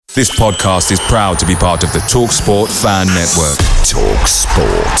This podcast is proud to be part of the TalkSport Fan Network.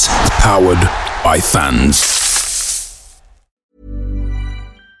 TalkSport. Powered by fans.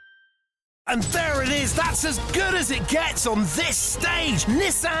 And there it is, that's as good as it gets on this stage.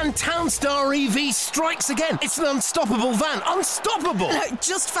 Nissan Townstar EV strikes again. It's an unstoppable van, unstoppable.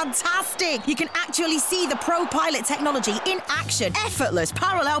 Just fantastic. You can actually see the Pro Pilot technology in action. Effortless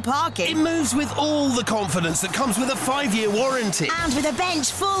parallel parking. It moves with all the confidence that comes with a 5-year warranty. And with a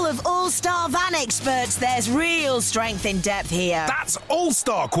bench full of all-star van experts, there's real strength in depth here. That's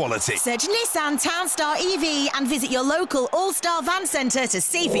all-star quality. Search Nissan Townstar EV and visit your local all-star van centre to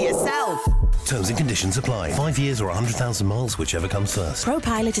see for yourself. Terms and conditions apply. 5 years or 100,000 miles, whichever comes first. Pro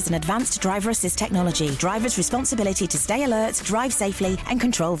Pilot is an advanced driver assist technology. Driver's responsibility to stay alert, drive safely and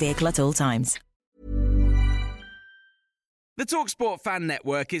control vehicle at all times. The TalkSport Fan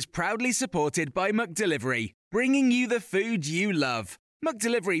Network is proudly supported by McDelivery, bringing you the food you love.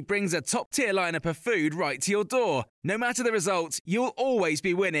 McDelivery brings a top-tier lineup of food right to your door. No matter the result, you'll always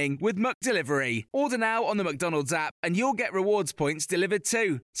be winning with McDelivery. Order now on the McDonald's app and you'll get rewards points delivered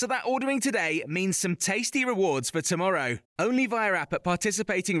too. So that ordering today means some tasty rewards for tomorrow. Only via app at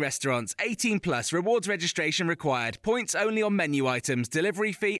participating restaurants. 18 plus. Rewards registration required. Points only on menu items.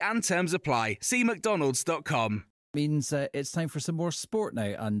 Delivery fee and terms apply. See mcdonalds.com. Means it's time for some more sport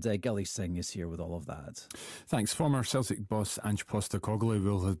now, and Gilly Singh is here with all of that. Thanks. Former Celtic boss Ange Postecoglou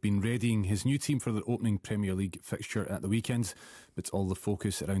will have been readying his new team for their opening Premier League fixture at the weekend, but all the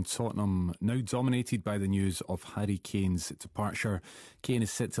focus around Tottenham now dominated by the news of Harry Kane's departure. Kane is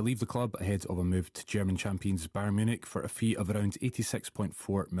set to leave the club ahead of a move to German champions Bayern Munich for a fee of around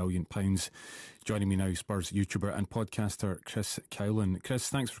 £86.4 million. Joining me now, Spurs YouTuber and podcaster Chris Cowlin. Chris,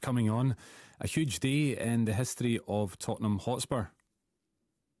 thanks for coming on. A huge day in the history of Tottenham Hotspur.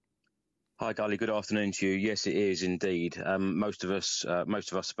 Hi, Gully. Good afternoon to you. Yes, it is indeed. Most of us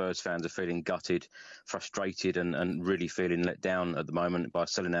Spurs fans are feeling gutted, frustrated, and really feeling let down at the moment by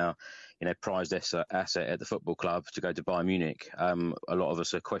selling our, prized asset at the football club to go to Bayern Munich. A lot of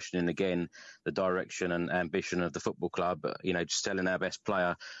us are questioning again the direction and ambition of the football club. Just selling our best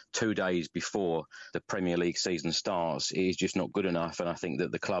player 2 days before the Premier League season starts is just not good enough. And I think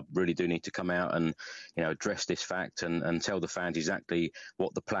that the club really do need to come out and, address this fact and tell the fans exactly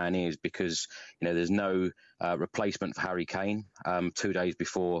what the plan is, because there's no replacement for Harry Kane 2 days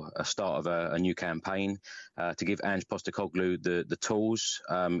before a start of a new campaign, to give Ange Postecoglou the tools,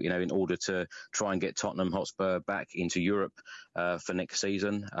 in order to try and get Tottenham Hotspur back into Europe for next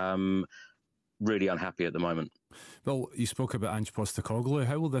season. Really unhappy at the moment. Well, you spoke about Ange Postecoglou.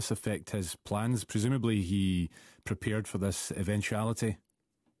 How will this affect his plans? Presumably he prepared for this eventuality.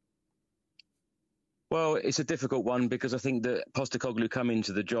 Well, it's a difficult one because I think that Postecoglou come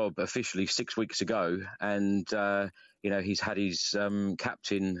into the job officially 6 weeks ago, and he's had his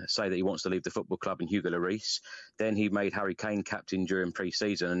captain say that he wants to leave the football club in Hugo Lloris. Then he made Harry Kane captain during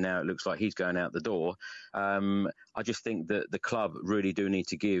pre-season, and now it looks like he's going out the door. I just think that the club really do need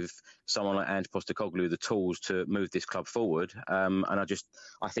to give someone like Ange Postecoglou the tools to move this club forward. And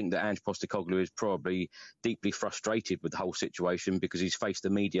I think that Ange Postecoglou is probably deeply frustrated with the whole situation because he's faced the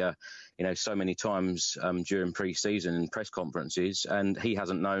media, so many times during pre-season and press conferences, and he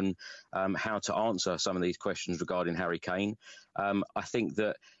hasn't known how to answer some of these questions regarding Harry Kane. I think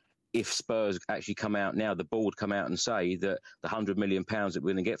that if Spurs actually come out now, the board come out and say that the £100 million that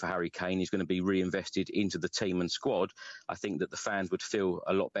we're going to get for Harry Kane is going to be reinvested into the team and squad, I think that the fans would feel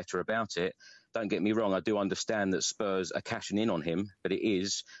a lot better about it. Don't get me wrong, I do understand that Spurs are cashing in on him, but it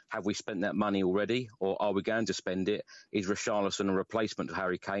is, have we spent that money already, or are we going to spend it? Is Richarlison a replacement for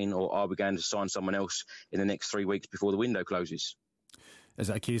Harry Kane, or are we going to sign someone else in the next 3 weeks before the window closes? Is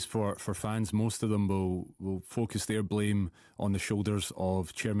that a case for fans? Most of them will focus their blame on the shoulders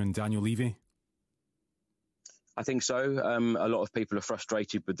of Chairman Daniel Levy? I think so. A lot of people are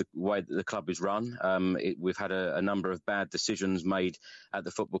frustrated with the way that the club is run. We've had a number of bad decisions made at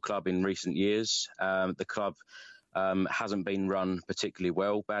the football club in recent years. The club hasn't been run particularly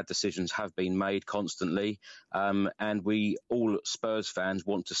well. Bad decisions have been made constantly. And we, all Spurs fans,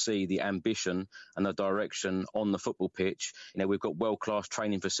 want to see the ambition and the direction on the football pitch. We've got world-class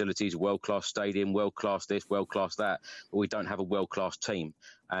training facilities, world-class stadium, world-class this, world-class that, but we don't have a world-class team.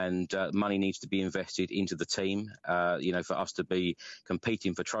 And money needs to be invested into the team, for us to be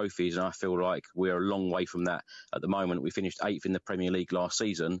competing for trophies. And I feel like we're a long way from that at the moment. We finished 8th in the Premier League last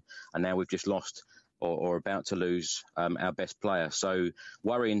season, and now we've just lost or about to lose our best player. So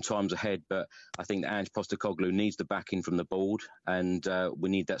worrying times ahead, but I think that Ange Postecoglou needs the backing from the board, and we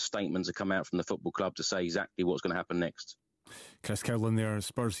need that statement to come out from the football club to say exactly what's going to happen next. Chris Cowlin there,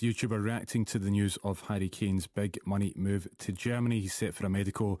 Spurs YouTuber, reacting to the news of Harry Kane's big money move to Germany. He's set for a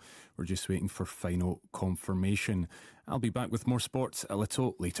medical. We're just waiting for final confirmation. I'll be back with more sports a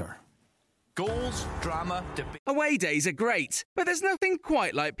little later. Goals, drama, debate. Away days are great, but there's nothing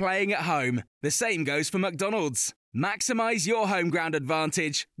quite like playing at home. The same goes for McDonald's. Maximise your home ground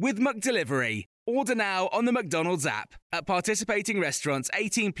advantage with McDelivery. Order now on the McDonald's app. At participating restaurants,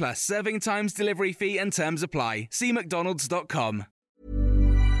 18 plus, serving times, delivery fee and terms apply. See mcdonalds.com.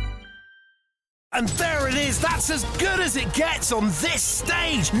 And there it is, that's as good as it gets on this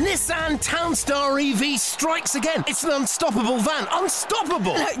stage. Nissan Townstar EV strikes again. It's an unstoppable van,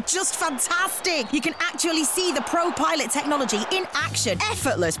 unstoppable. Just fantastic. You can actually see the Pro Pilot technology in action.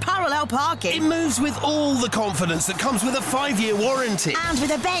 Effortless parallel parking. It moves with all the confidence that comes with a 5-year warranty. And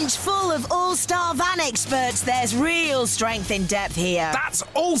with a bench full of all-star van experts, there's real strength in depth here. That's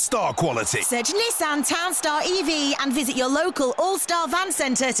all-star quality. Search Nissan Townstar EV and visit your local all-star van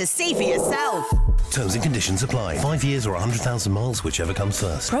centre to see for yourself. Terms and conditions apply. 5 years or 100,000 miles, whichever comes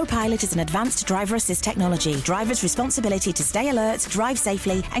first. Pro Pilot is an advanced driver assist technology. Driver's responsibility to stay alert, drive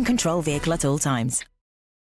safely and control vehicle at all times.